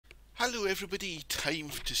Hello everybody, time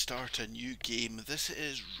to start a new game. This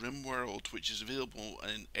is Rimworld, which is available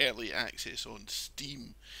in early access on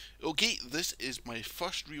Steam. Okay, this is my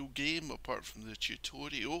first real game apart from the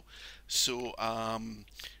tutorial. So,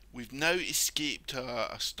 we've now escaped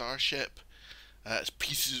a starship. As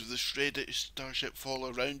pieces of the shredded starship fall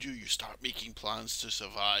around you, you start making plans to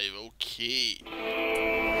survive. Okay.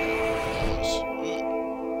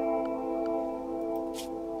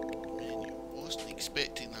 Menu. Wasn't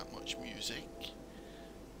expecting that much music.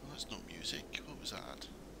 Well, that's not music. What was that?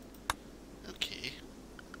 Okay.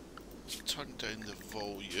 Let's turn down the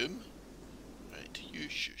volume. Right, you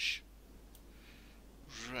shush.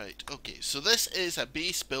 Right, okay, so this is a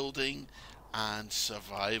base building and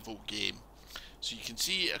survival game. So you can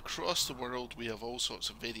see across the world we have all sorts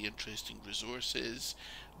of very interesting resources.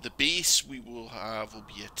 The base we will have will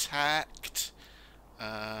be attacked.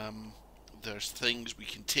 There's things, we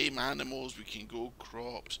can tame animals, we can grow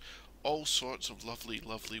crops, all sorts of lovely,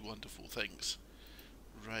 lovely, wonderful things.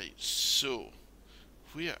 Right, so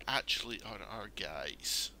where actually are our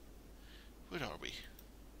guys? Where are we?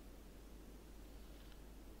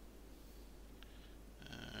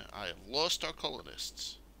 I have lost our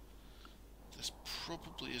colonists. This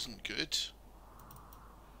probably isn't good.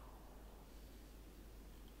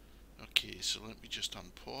 Okay, so let me just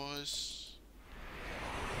unpause.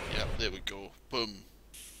 Yep, there we go. Boom.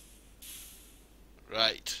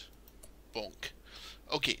 Right. Bonk.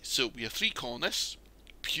 Okay, so we have 3 colonists.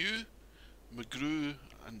 Pew, McGrew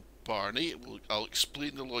and Barney. I'll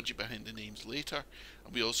explain the logic behind the names later.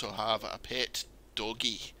 And we also have a pet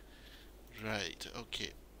doggy. Right,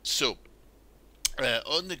 okay. So,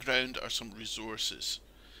 on the ground are some resources.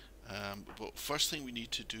 But first thing we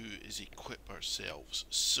need to do is equip ourselves.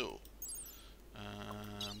 So,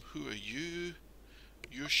 who are you?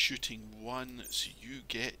 You're shooting 1, so you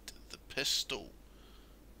get the pistol.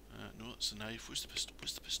 No, it's the knife. Where's the pistol?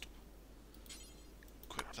 Where's the pistol?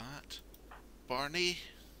 Equip that. Barney.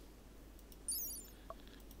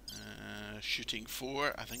 Shooting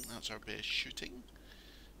 4. I think that's our best shooting.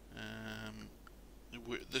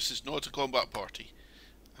 This is not a combat party.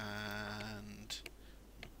 And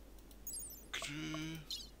crew.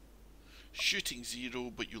 Shooting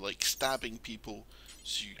 0, but you like stabbing people,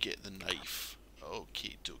 so you get the knife.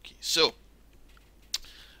 Okay, dokie. So,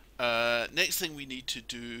 next thing we need to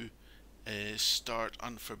do is start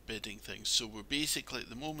unforbidding things. So we're basically, at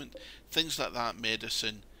the moment, things like that,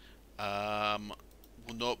 medicine,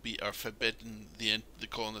 will not be, are forbidden. The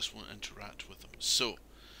colonists won't interact with them. So,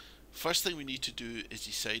 first thing we need to do is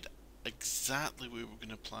decide exactly where we're going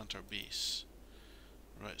to plant our base.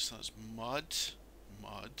 Right, so that's mud,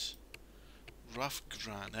 rough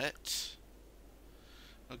granite.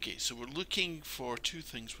 Okay, so we're looking for 2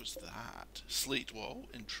 things. What's that? Slate wall,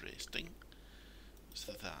 interesting. What's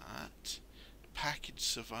that? Packaged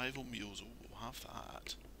survival meals. Oh, we'll have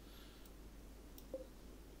that.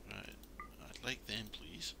 Right, I'd like them,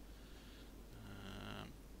 please.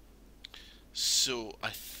 So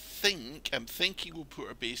I'm thinking we'll put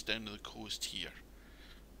our base down to the coast here.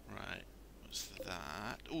 Right, what's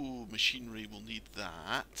that? Oh, machinery, we'll need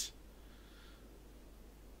that.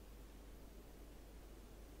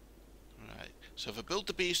 Right, so if I build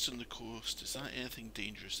the base on the coast, is that anything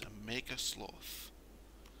dangerous? A mega sloth.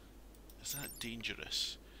 Is that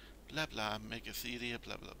dangerous? Blah blah, megatheria,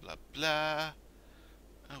 blah blah blah blah.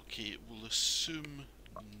 Okay, we'll assume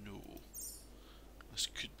no. This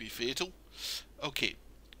could be fatal. Okay,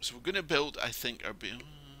 so we're going to build, I think, our base.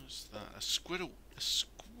 Is that a squirrel? A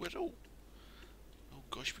squirrel? Oh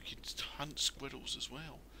gosh, we could hunt squirrels as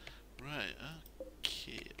well. Right,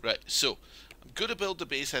 okay. Right, so I'm going to build the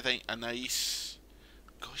base, I think, a nice...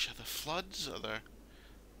 Gosh, are there floods? Are there...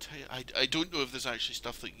 I don't know if there's actually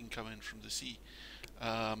stuff that can come in from the sea.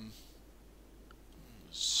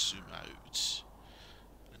 Zoom out.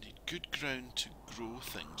 I need good ground to grow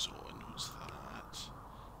things on. What's that?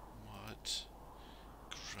 Mud.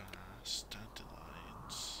 Grass.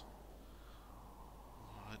 Dandelions.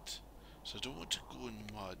 Mud. So I don't want to go in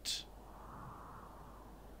mud.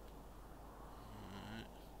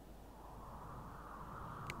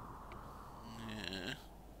 Yeah.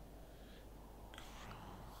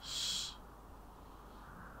 Grass.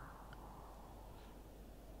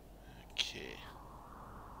 Okay.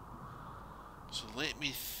 So let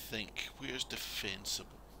me think. Where's defensible?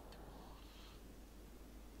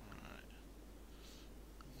 Right.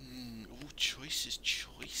 Oh,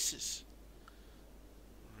 choices.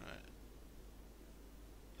 Right.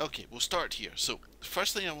 Okay, we'll start here. So, the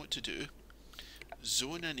first thing I want to do,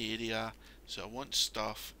 zone an area. So I want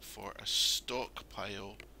stuff for a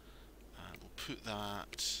stockpile. And we'll put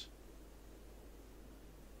that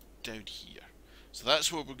down here. So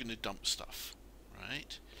that's where we're going to dump stuff,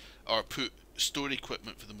 right? Or put store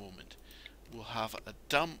equipment for the moment. We'll have a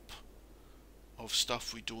dump of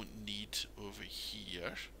stuff we don't need over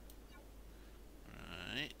here.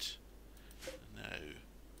 Right. Now,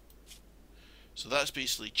 so that's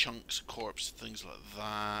basically chunks, corpse, things like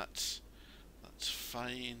that. That's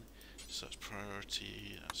fine. So that's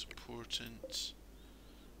priority, that's important.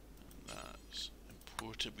 And that's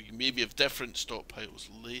important. We can maybe have different stockpiles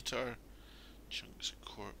later. Chunks,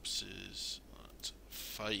 corpses, that's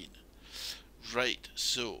fine. Right,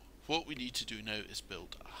 so what we need to do now is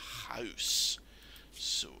build a house.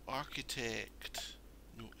 So architect,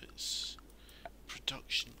 no, it's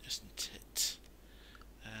production, isn't it?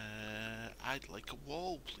 I'd like a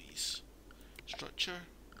wall, please. Structure,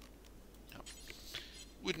 yep.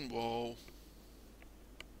 Wooden wall.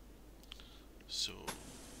 So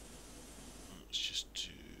let's just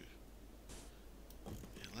do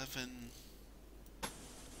 11,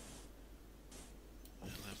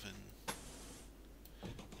 11,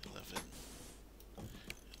 11,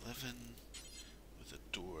 11 with a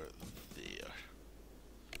door there.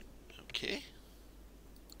 Okay.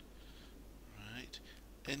 Right.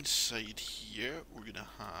 Inside here we're going to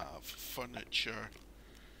have furniture.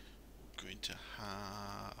 We're going to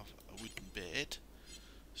have a wooden bed.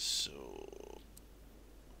 So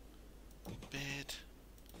bed.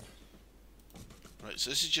 Right, so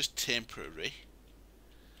this is just temporary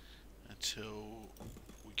until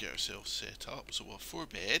we get ourselves set up. So we'll have 4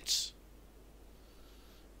 beds.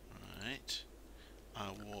 Right.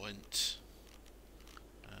 I want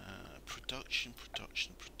production,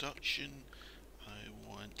 production, production. I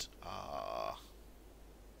want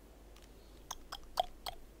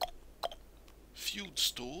fueled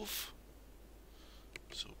stove.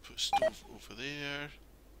 So put stove over there.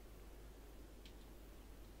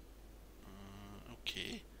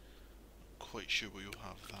 Okay. Quite sure we'll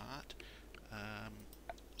have that.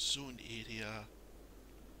 Zone area.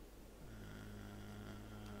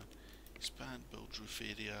 Expand build roof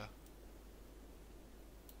area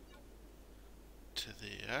to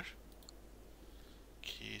there.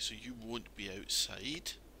 Okay, so you won't be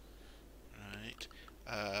outside. Right.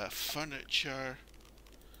 Furniture.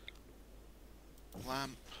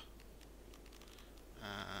 Lamp.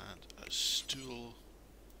 And a stool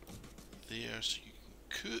there so you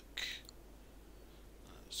can cook.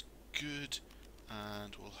 That's good.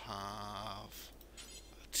 And we'll have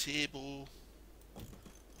a table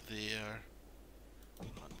there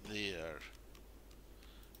and there.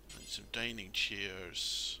 And some dining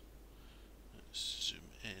chairs. Let's zoom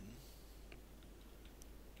in.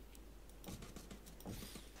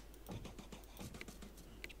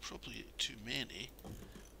 It's probably too many,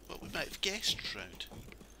 but we might have guests round.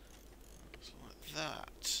 So like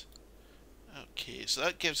that. Okay, so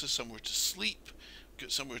that gives us somewhere to sleep. We've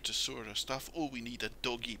got somewhere to store our stuff. Oh, we need a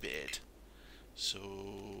doggy bed. So,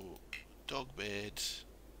 dog bed.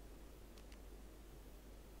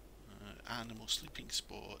 Animal sleeping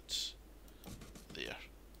spots. There.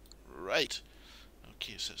 Right.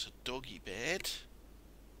 Okay, so it's a doggy bed.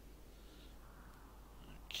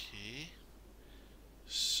 Okay.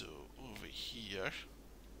 So, over here.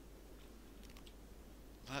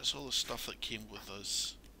 That's all the stuff that came with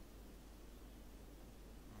us.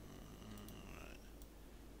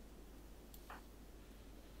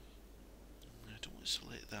 I don't want to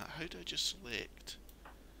select that. How do I just select?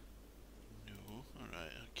 No.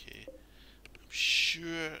 Alright, okay. I'm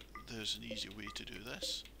sure there's an easy way to do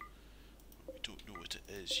this. We don't know what it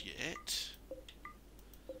is yet.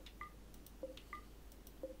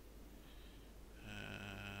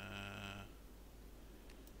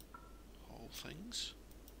 All things.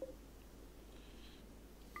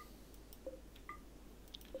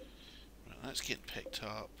 Right, that's getting picked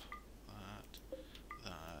up.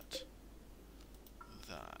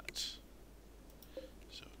 That.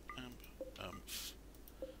 So, umph, umph,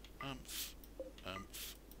 umph,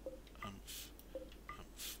 umph, umph,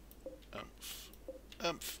 umph,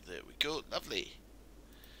 umph. There we go. Lovely.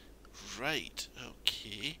 Right.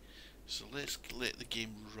 Okay. So let's let the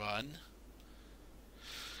game run.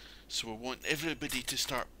 So we want everybody to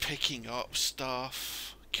start picking up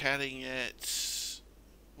stuff, carrying it.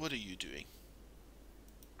 What are you doing?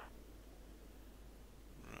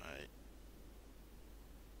 Right.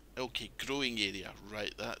 Okay, growing area.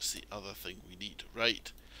 Right, that's the other thing we need.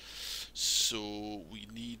 Right. So we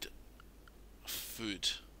need food.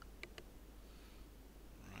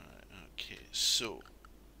 Right, okay. So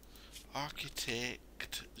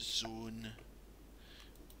architect zone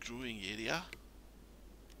growing area.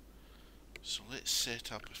 So let's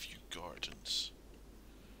set up a few gardens.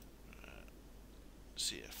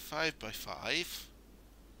 say a 5 by 5.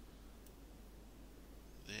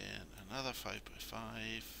 Then another 5 by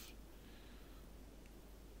 5.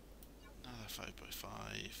 Another 5 by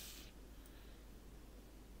 5.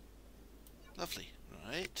 Lovely,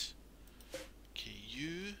 right. Okay,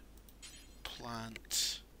 you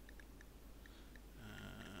plant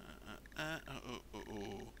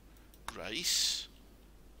rice.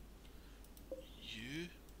 You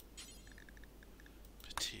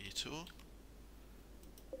potato.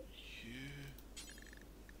 You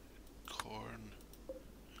corn.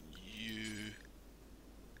 And you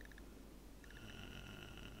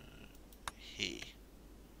hay.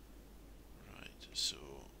 Right, so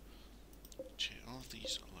check all of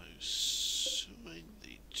these allow sowing.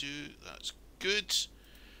 They do. That's good.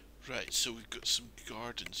 Right, so we've got some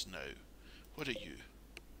gardens now. What are you?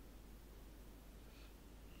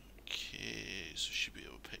 Okay, so should be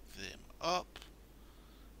able to pick them up.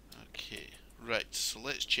 Okay, right, so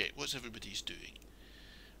let's check. What's everybody's doing?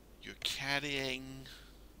 You're carrying...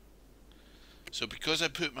 So because I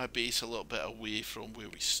put my base a little bit away from where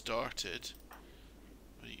we started,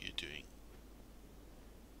 what are you doing?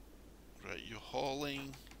 Right, you're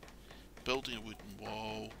hauling, building a wooden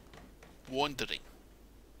wall, wandering.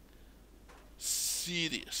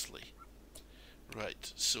 Seriously.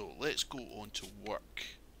 Right, so let's go on to work.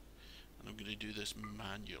 And I'm going to do this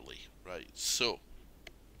manually. Right, so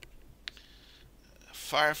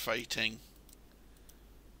firefighting.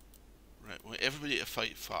 Right, we want everybody to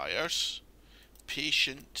fight fires.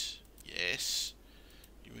 Patient, yes.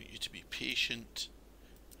 You want you to be patient.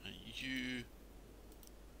 And you...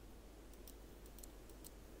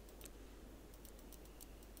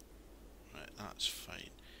 Right, that's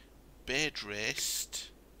fine. Bed rest.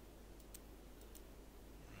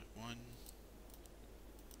 Right, 1.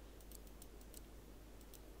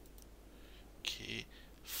 Okay.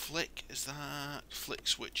 Flick, is that... Flick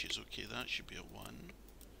switches, okay, that should be a 1.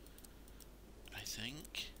 I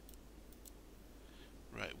think.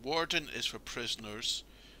 Right, warden is for prisoners,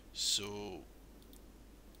 so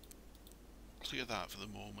clear that for the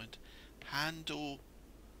moment. Handle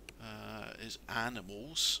is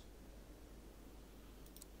animals,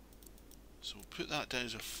 so we'll put that down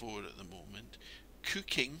as a 4 at the moment.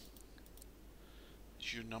 Cooking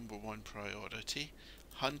is your number 1 priority.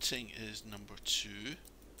 Hunting is number 2.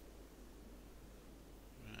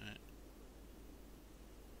 Right.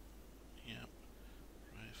 Yep.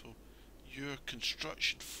 Rifle. Your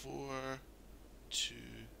construction 4, 2.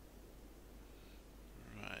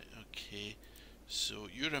 Right, okay. So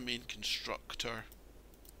you're a main constructor.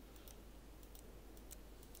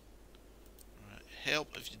 Right,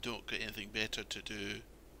 help if you don't got anything better to do.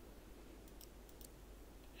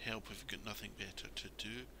 Help if you've got nothing better to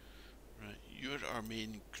do. Right, you're our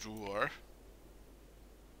main grower.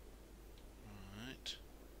 Right.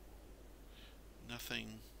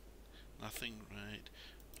 Nothing, right.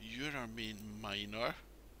 You're our main miner.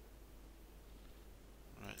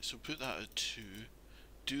 Right, so put that at 2.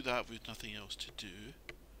 Do that with nothing else to do.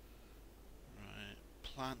 Right,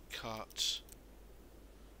 plant cut.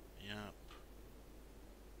 Yep.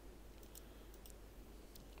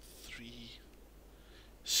 3.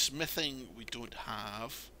 Smithing we don't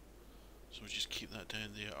have, so we'll just keep that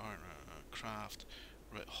down there. Craft.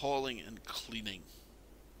 Right, hauling and cleaning.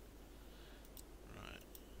 Right.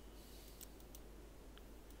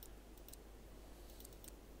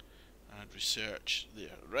 And research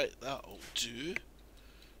there. Right, that'll do.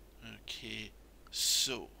 Okay,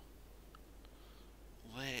 so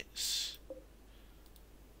let's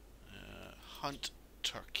hunt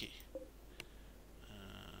turkey.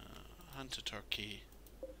 Hunt a turkey.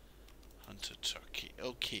 Hunt a turkey.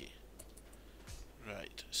 Okay.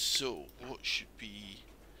 Right, so what should be...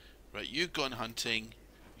 Right, you've gone hunting.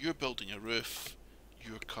 You're building a roof.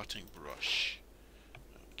 You're cutting brush.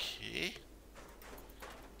 Okay.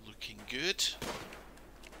 Looking good.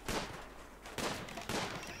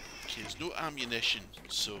 Okay, there's no ammunition,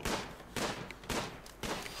 so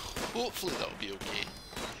hopefully that'll be okay.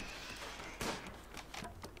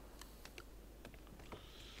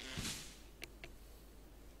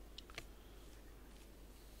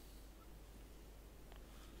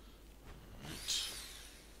 Right.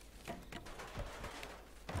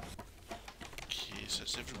 Okay, so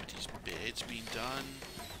that's everybody's bed's been done.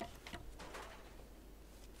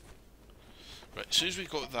 Right, as soon as we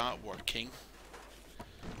got that working,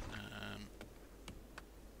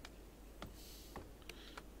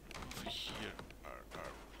 over here are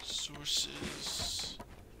our resources.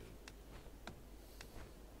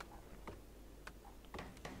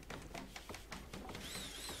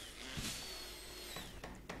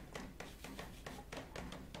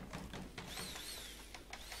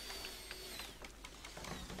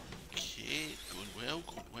 Okay, going well,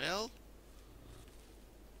 going well.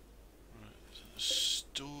 Right,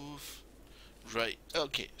 stove. Right,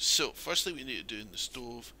 okay, so first thing we need to do in the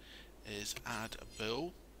stove is add a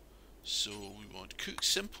bill. So we want to cook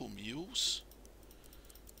simple meals.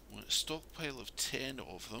 We want a stockpile of 10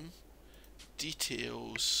 of them.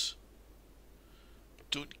 Details.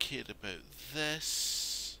 Don't care about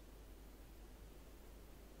this.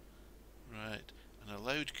 Right, an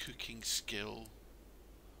allowed cooking skill.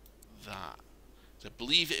 That. So I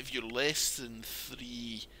believe if you're less than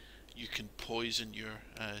 3, you can poison your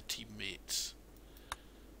teammates.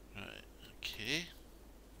 Right, okay.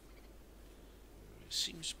 It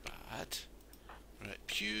seems bad. Right,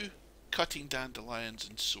 pew, cutting dandelions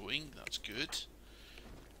and sewing, that's good.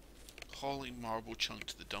 Hauling marble chunk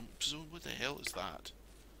to the dump zone, what the hell is that?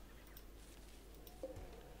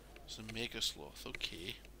 It's a mega sloth,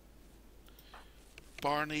 okay.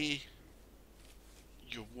 Barney,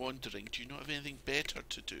 you're wandering, do you not have anything better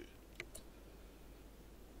to do?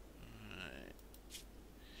 Right.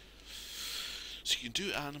 So you can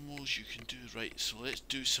do animals, you can do, right, so let's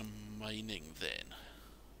do some mining then.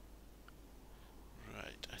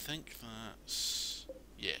 Right, I think that's,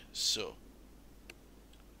 yeah, so.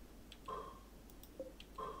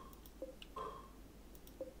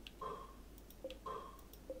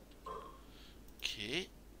 Okay,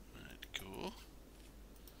 right, go.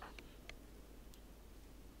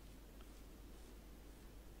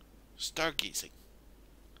 Stargazing.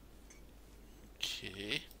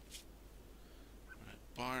 Okay. Right,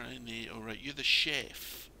 Barney, alright, you're the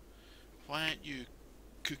chef. Why aren't you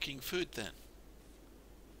cooking food then?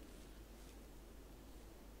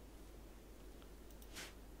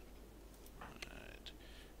 Right.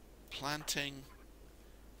 Planting.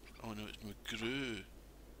 Oh no, it's McGrew.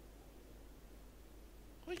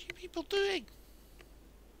 What are you people doing?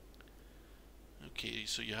 Okay,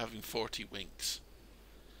 so you're having 40 winks.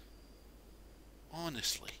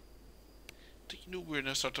 Honestly. Do you know we're in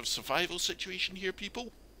a sort of survival situation here,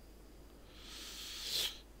 people?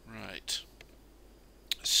 Right.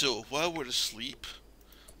 So, while we're asleep,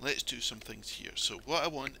 let's do some things here. So what I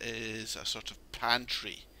want is a sort of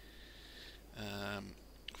pantry.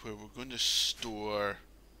 Where we're going to store...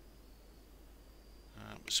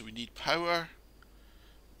 so we need power.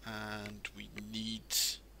 And we need...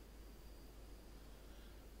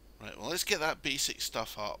 Right, well let's get that basic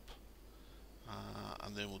stuff up.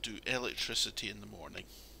 And then we'll do electricity in the morning.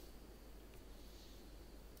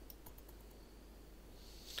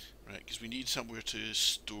 Right, because we need somewhere to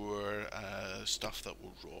store stuff that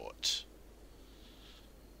will rot.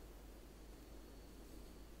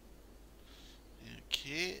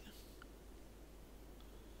 Okay.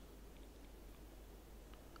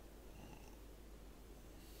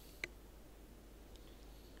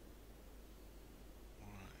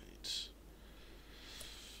 Right.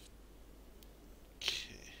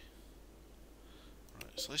 Okay.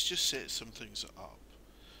 Right, so let's just set some things up.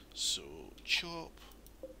 So, chop,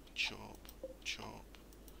 chop, chop,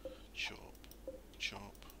 chop,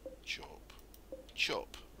 chop, chop,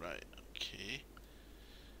 chop. Right, okay.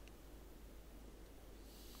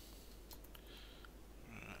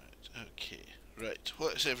 Right, okay. Right,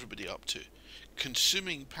 what's everybody up to?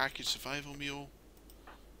 Consuming packaged survival meal.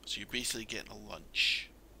 So you're basically getting a lunch.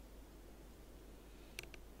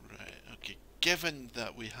 Right, okay. Given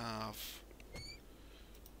that we have...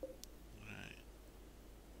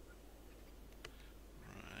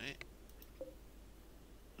 Right.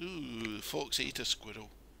 Ooh, the fox ate a squirrel.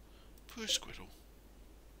 Poor squirrel.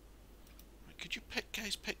 Right, could you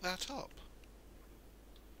guys pick that up?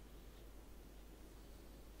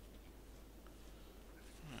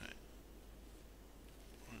 Right.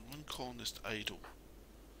 Right, one colonist idle.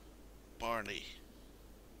 Barney.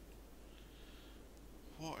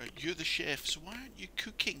 What? You're the chef, so why aren't you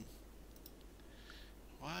cooking?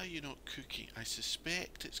 Why are you not cooking? I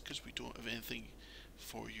suspect it's because we don't have anything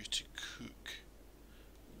for you to cook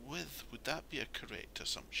with. Would that be a correct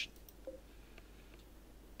assumption?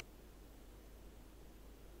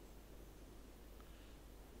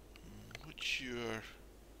 What's your...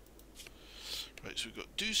 Right, so we've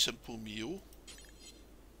got do simple meal.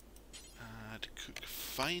 Add cook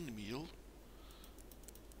fine meal.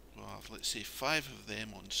 We'll have, let's say, 5 of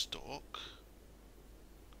them on stock.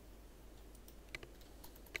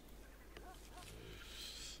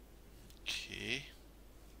 Okay.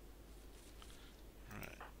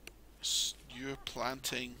 Right. You're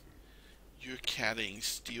planting. You're carrying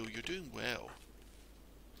steel. You're doing well.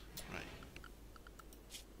 Right.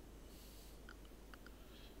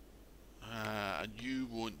 And you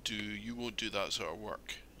won't do that sort of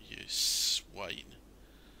work. You swine.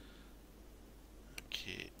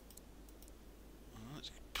 Okay.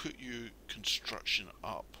 your construction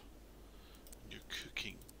up. Your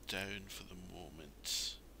cooking down for the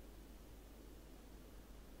moment.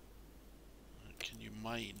 Can you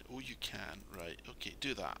mine? Oh, you can. Right. Okay,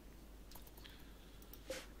 do that.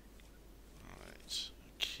 Right.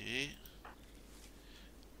 Okay.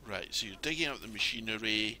 Right, so you're digging up the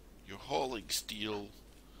machinery, you're hauling steel,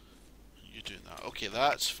 you're doing that. Okay,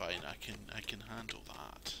 that's fine. I can handle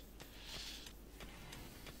that.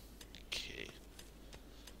 Okay.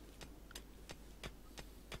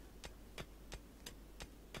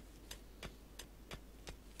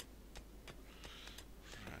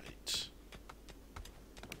 Right.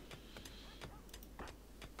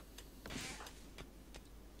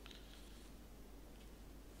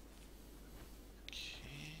 Okay.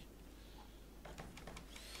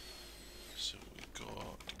 So we've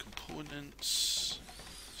got components,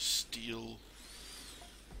 steel,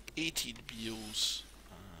 18 meals,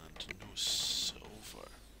 and no silver.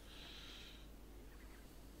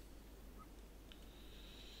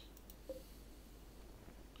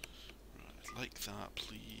 Right, like that,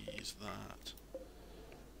 please, that.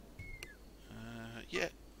 Yeah.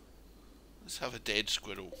 Let's have a dead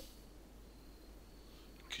squirrel.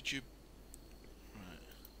 Could you... Right.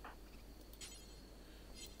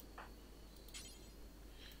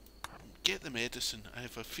 Get the medicine. I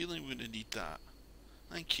have a feeling we're going to need that.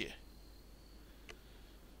 Thank you.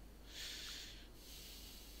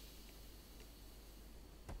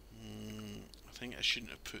 I think I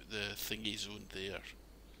shouldn't have put the thingy zone there.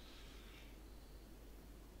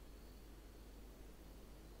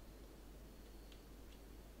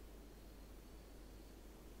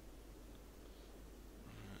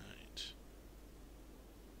 Right.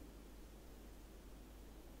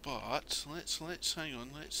 But let's hang on.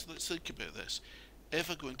 Let's think about this. If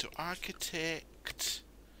I go into architect,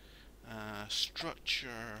 structure,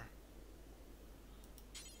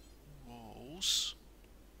 walls.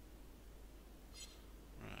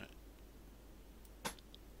 Right.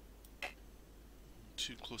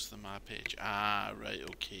 Too close to the map edge. Ah, right.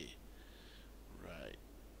 Okay. Right.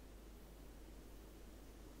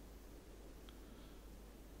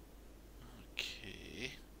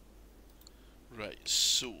 Okay. Right.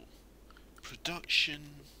 So production.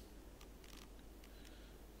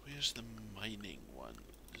 Where's the mining one?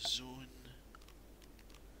 Zone.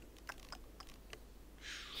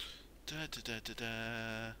 Da da da da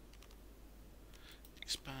da.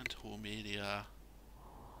 Expand home area.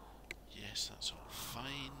 Yes, that's all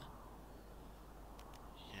fine.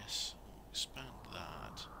 Yes, we'll expand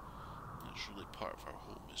that. That's really part of our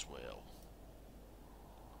home as well.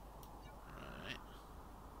 Right.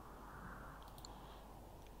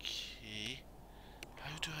 Okay.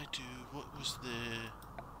 How do I do... What was the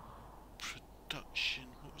production?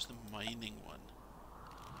 What was the mining one?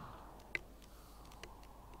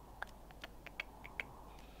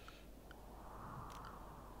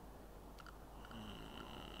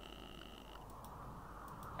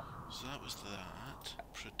 So that was that.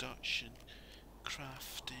 Production.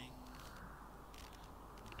 Crafting.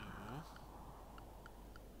 No.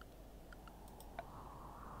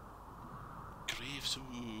 Graves.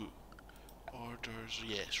 Ooh. Orders.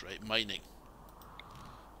 Yes, right. Mining.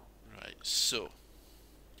 Right, so.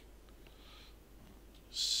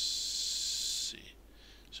 See.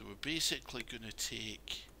 So we're basically going to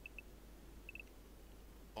take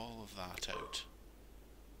all of that out.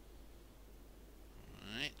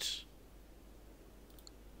 Right.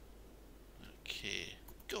 Okay,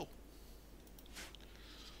 go.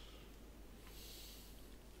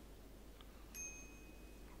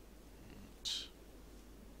 Right.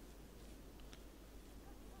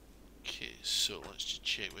 Okay, so let's just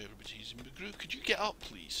check where everybody's using. McGrew, could you get up,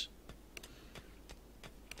 please?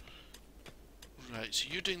 Right, so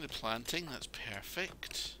you're doing the planting, that's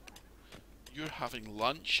perfect. You're having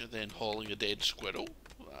lunch and then hauling a dead squirrel.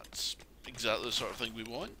 That's exactly the sort of thing we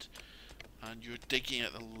want. And you're digging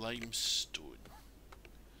at the limestone.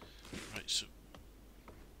 Right, so...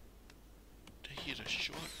 Did I hear a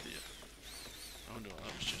shot there? Oh no,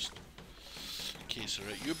 that was just... Okay, so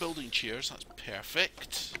right, you're building chairs, that's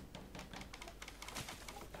perfect.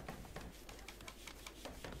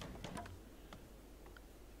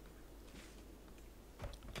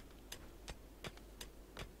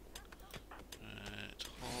 Right,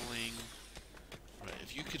 hauling... Right,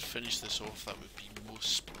 if you could finish this off, that would be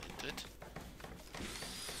most splendid.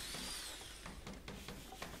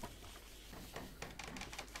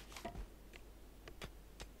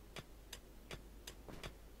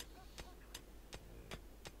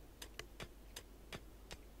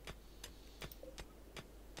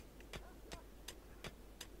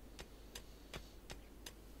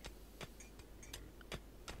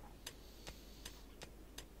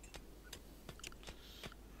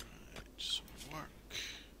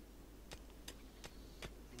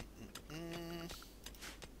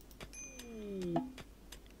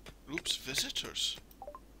 visitors.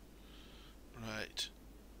 Right.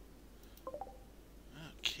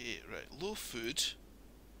 Okay, right. Low food.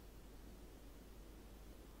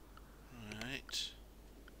 Right.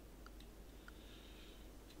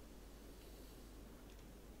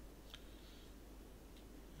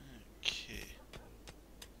 Okay.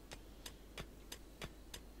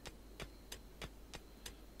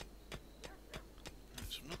 Right,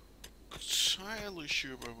 so I'm not entirely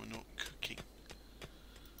sure why we're not cooking.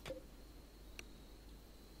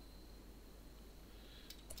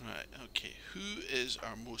 Right, okay. Who is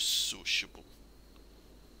our most sociable?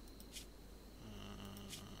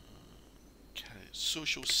 Okay,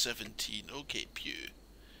 social 17. Okay, Pew.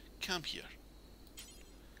 Come here.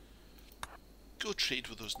 Go trade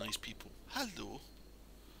with those nice people. Hello.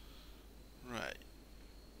 Right.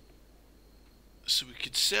 So we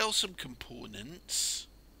could sell some components.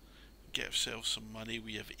 Get ourselves some money.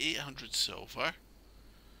 We have 800 silver.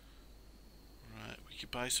 Right, we could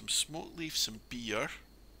buy some smoke leaf, some beer.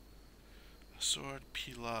 A sword,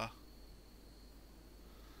 pila.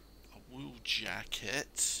 A wool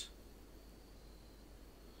jacket.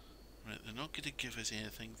 Right, they're not going to give us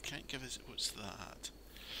anything. Can't give us... What's that?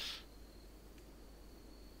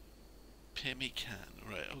 Pemmican.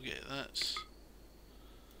 Right, okay, that's...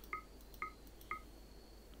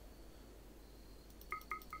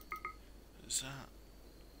 Is that...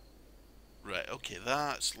 Right, okay,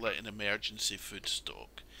 that's like an emergency food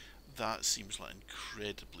stock. That seems like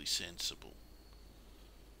incredibly sensible.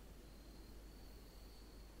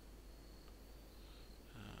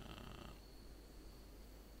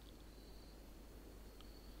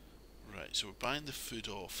 Right, so we're buying the food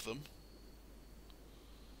off them.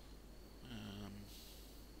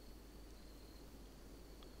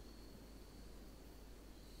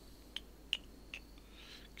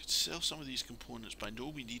 Could sell some of these components, but I know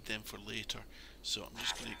we need them for later, so I'm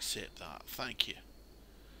just going to accept that. Thank you.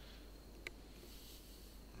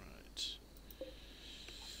 Right.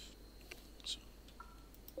 So.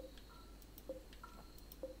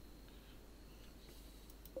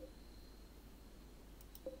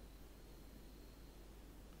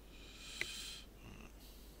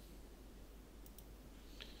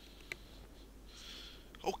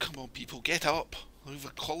 Oh, come on, people, get up! We have a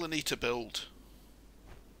colony to build.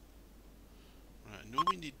 Right, I know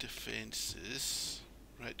we need defences.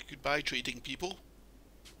 Right, goodbye, trading people.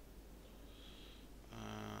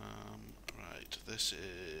 Right, this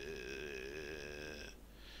is...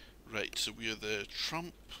 Right, so we are the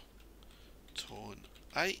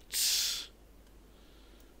Trumptonites.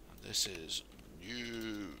 And this is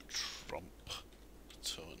New Trumpton.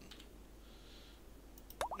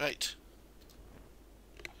 Right.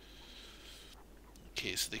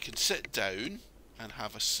 Okay, so they can sit down and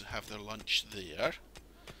have their lunch there.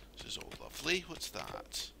 This is all lovely. What's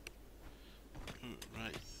that? Ooh,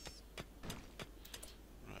 right.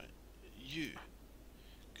 Right. You.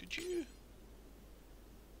 Could you...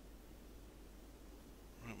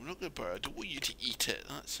 Right, we're not going to burn it. I don't want you to eat it.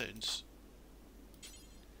 That sounds...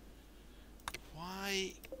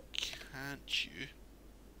 Why can't you...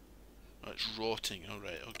 Oh, it's rotting.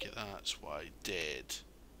 Alright, okay, that's why. Dead.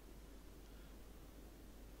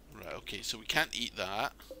 Right, okay, so we can't eat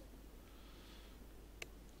that.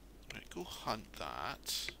 Right, go hunt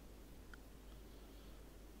that.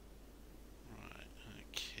 Right,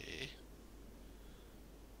 okay.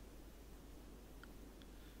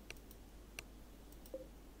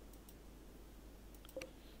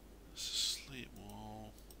 This is a slate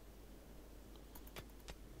wall.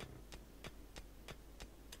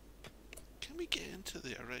 Can we get into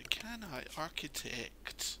there? Right, can I?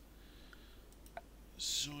 Architect.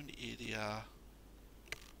 Zone area.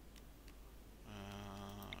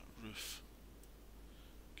 Roof.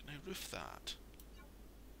 Can I roof that?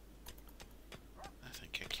 I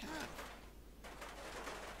think I can.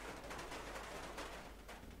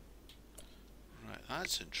 Right,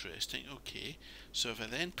 that's interesting. Okay, so if I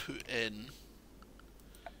then put in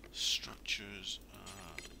structures,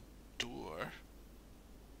 door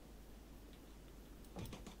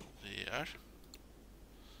there.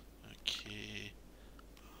 Okay,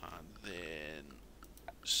 and then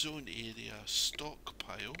zone area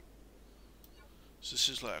stockpile. So this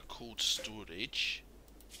is like a cold storage.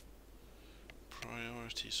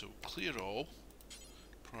 Priority, so clear all.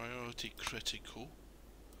 Priority critical.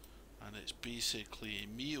 And it's basically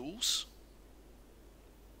meals.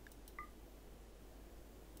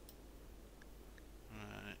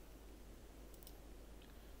 Right.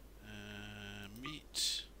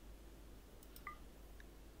 Meat.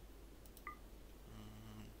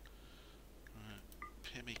 Right.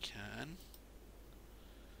 Pemmican.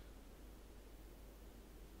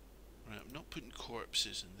 Right, putting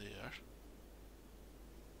corpses in there.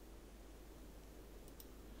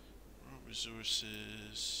 Raw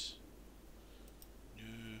resources.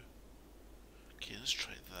 New. Okay, let's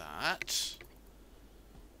try that.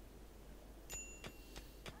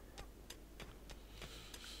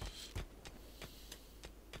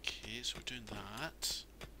 Okay, so we're doing that.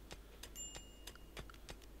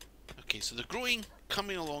 Okay, so they're growing,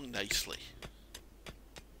 coming along nicely.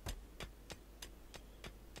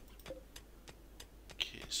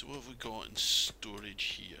 Okay, so what have we got in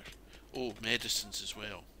storage here? Oh, medicines as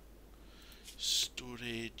well.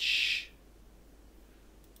 Storage,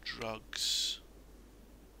 drugs.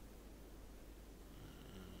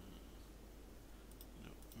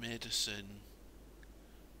 No, medicine.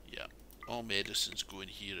 Yeah, all medicines go in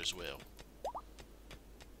here as well.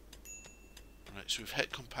 Right, so we've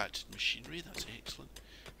hit compacted machinery, that's excellent.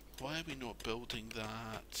 Why are we not building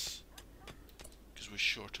that? Because we're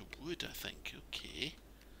short of wood, I think. Okay.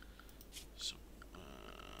 So,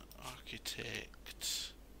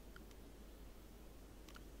 architect.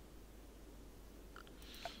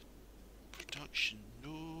 Production,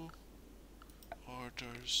 no.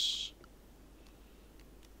 Orders.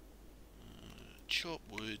 Chop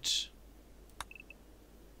wood.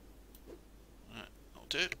 Right, I'll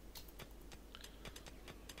do it.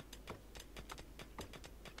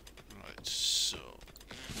 Right, so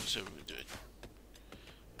what's everyone doing?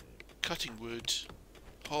 Cutting wood,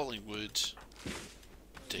 hauling wood,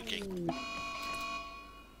 digging.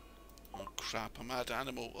 Oh crap, a mad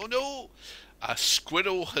animal. Oh no! A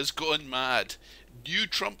squirrel has gone mad. New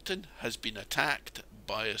Trumpton has been attacked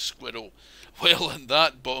by a squirrel. Well, in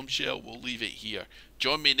that bombshell, we'll leave it here.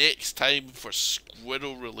 Join me next time for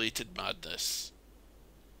squirrel-related madness.